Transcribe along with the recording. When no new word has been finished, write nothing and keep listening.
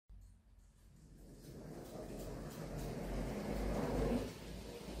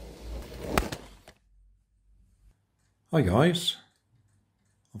Hi guys,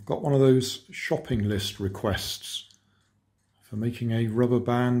 I've got one of those shopping list requests for making a rubber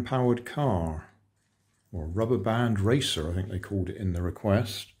band powered car, or rubber band racer I think they called it in the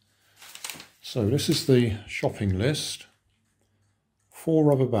request. So this is the shopping list. 4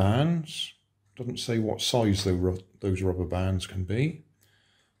 rubber bands, doesn't say what size those rubber bands can be.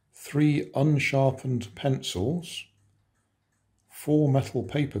 3 unsharpened pencils, 4 metal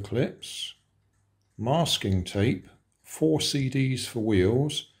paper clips, masking tape, 4 CDs for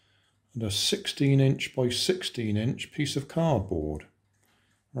wheels, and a 16-inch by 16-inch piece of cardboard.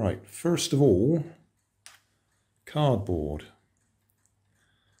 Right, first of all, cardboard.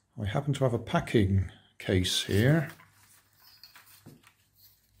 I happen to have a packing case here,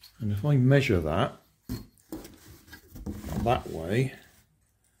 and if I measure that way,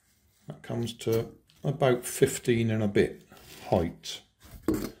 that comes to about 15 and a bit height,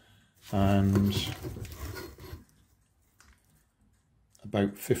 and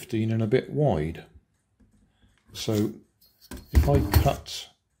about 15 and a bit wide. So if I cut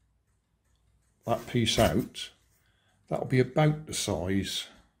that piece out, that'll be about the size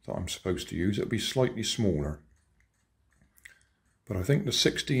that I'm supposed to use. It'll be slightly smaller, but I think the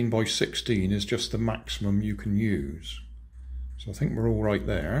 16 by 16 is just the maximum you can use, so I think we're all right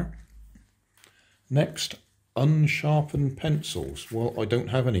there. Next, unsharpened pencils. Well, I don't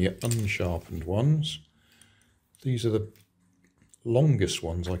have any unsharpened ones. These are the longest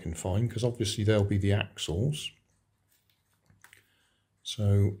ones I can find, because obviously they'll be the axles,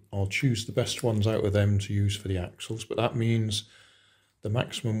 so I'll choose the best ones out of them to use for the axles, but that means the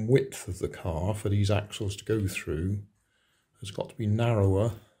maximum width of the car for these axles to go through has got to be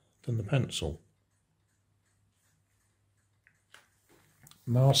narrower than the pencil.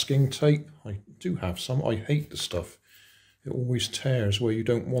 Masking tape, I do have some. I hate the stuff, it always tears where you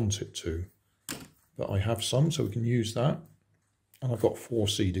don't want it to, but I have some, so we can use that. And I've got 4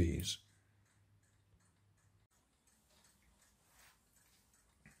 CDs.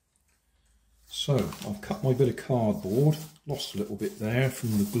 So I've cut my bit of cardboard, lost a little bit there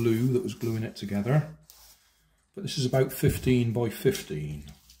from the glue that was gluing it together, but this is about 15 by 15.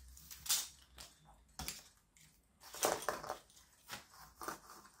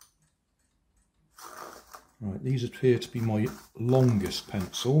 Right, these appear to be my longest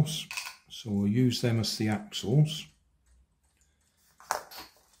pencils, so I'll use them as the axles.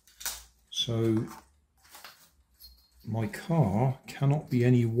 So my car cannot be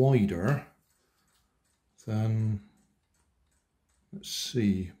any wider than, let's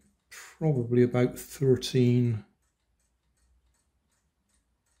see, probably about 13.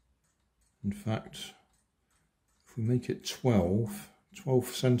 In fact, if we make it 12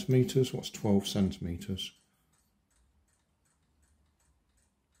 centimetres, what's 12 centimetres?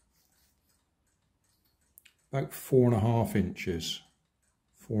 About 4.5 inches.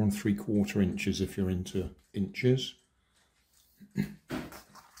 4 3/4 inches if you're into inches. I'm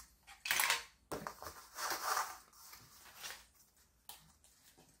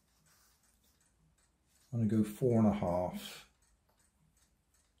going to go 4.5.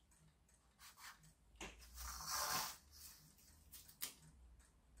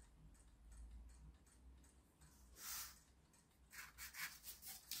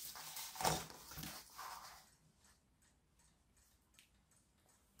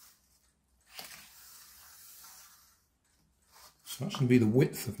 So that's going to be the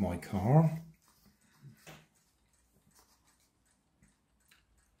width of my car.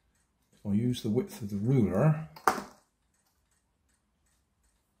 If I use the width of the ruler,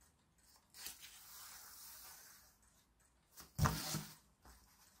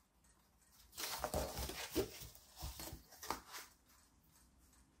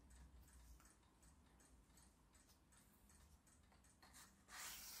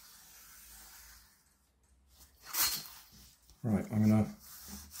 right, I'm going to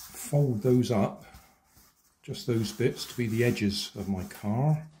fold those up, just those bits, to be the edges of my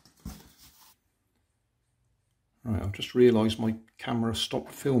car. Right, I've just realised my camera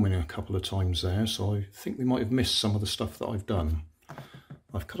stopped filming a couple of times there, so I think we might have missed some of the stuff that I've done.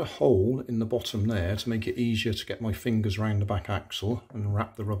 I've cut a hole in the bottom there to make it easier to get my fingers around the back axle and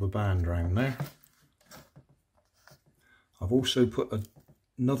wrap the rubber band around there. I've also put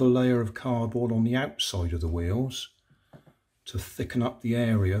another layer of cardboard on the outside of the wheels to thicken up the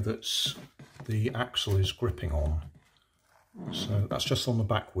area that's the axle is gripping on. So that's just on the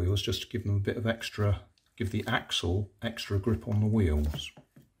back wheels, just to give them a bit of extra, give the axle extra grip on the wheels.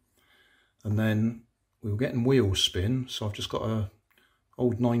 And then we were getting wheel spin, so I've just got a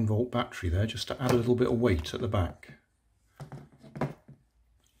old 9-volt battery there just to add a little bit of weight at the back.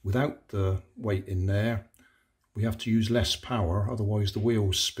 Without the weight in there, we have to use less power, otherwise the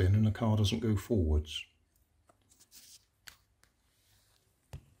wheels spin and the car doesn't go forwards.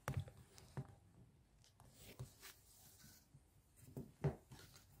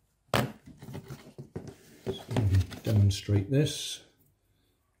 So demonstrate this.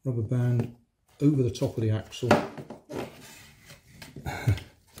 Rubber band over the top of the axle.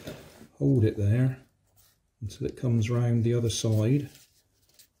 Hold it there until it comes round the other side,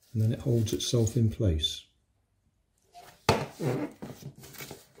 and then it holds itself in place.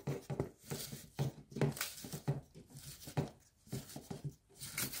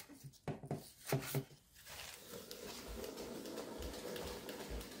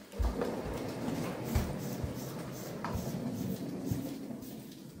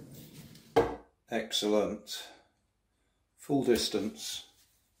 Excellent. Full distance.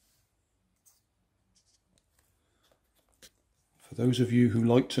 For those of you who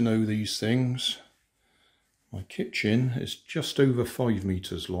like to know these things, my kitchen is just over 5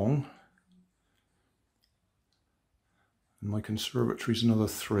 meters long, and my conservatory is another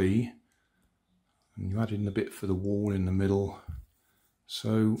 3, and you add in the bit for the wall in the middle,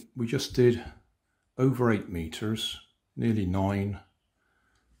 so we just did over 8 meters, nearly 9,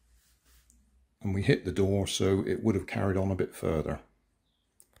 and we hit the door, so it would have carried on a bit further.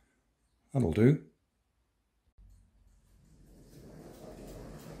 That'll do.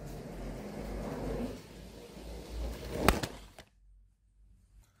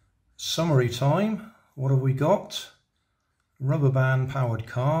 Summary time. What have we got? Rubber band powered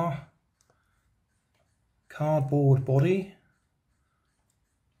car, cardboard body,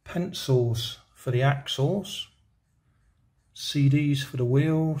 pencils for the axles, CDs for the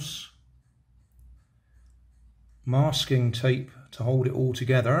wheels, masking tape to hold it all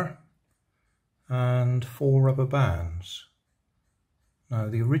together, and 4 rubber bands. Now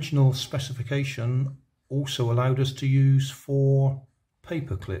the original specification also allowed us to use 4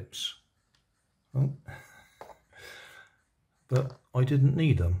 paper clips. Oh. But I didn't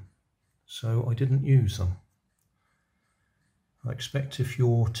need them, so I didn't use them. I expect if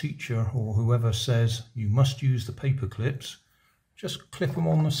your teacher or whoever says you must use the paper clips, just clip them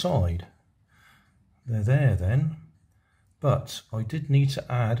on the side. They're there then, but I did need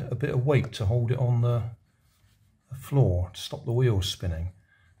to add a bit of weight to hold it on the floor to stop the wheels spinning.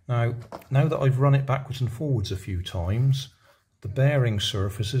 Now that I've run it backwards and forwards a few times, the bearing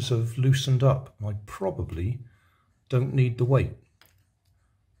surfaces have loosened up and I probably don't need the weight.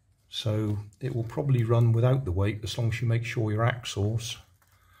 So it will probably run without the weight as long as you make sure your axles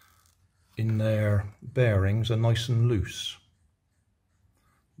in their bearings are nice and loose.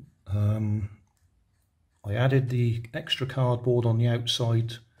 I added the extra cardboard on the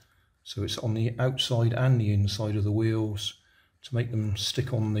outside, so it's on the outside and the inside of the wheels to make them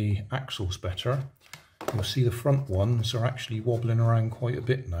stick on the axles better. You'll see the front ones are actually wobbling around quite a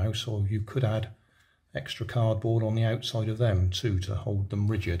bit now, so you could add extra cardboard on the outside of them too to hold them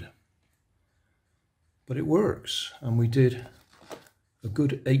rigid. But it works, and we did a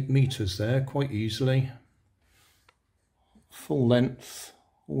good 8 meters there quite easily. Full length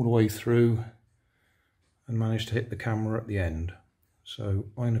all the way through, and managed to hit the camera at the end. So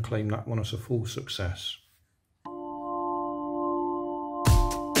I'm going to claim that one as a full success.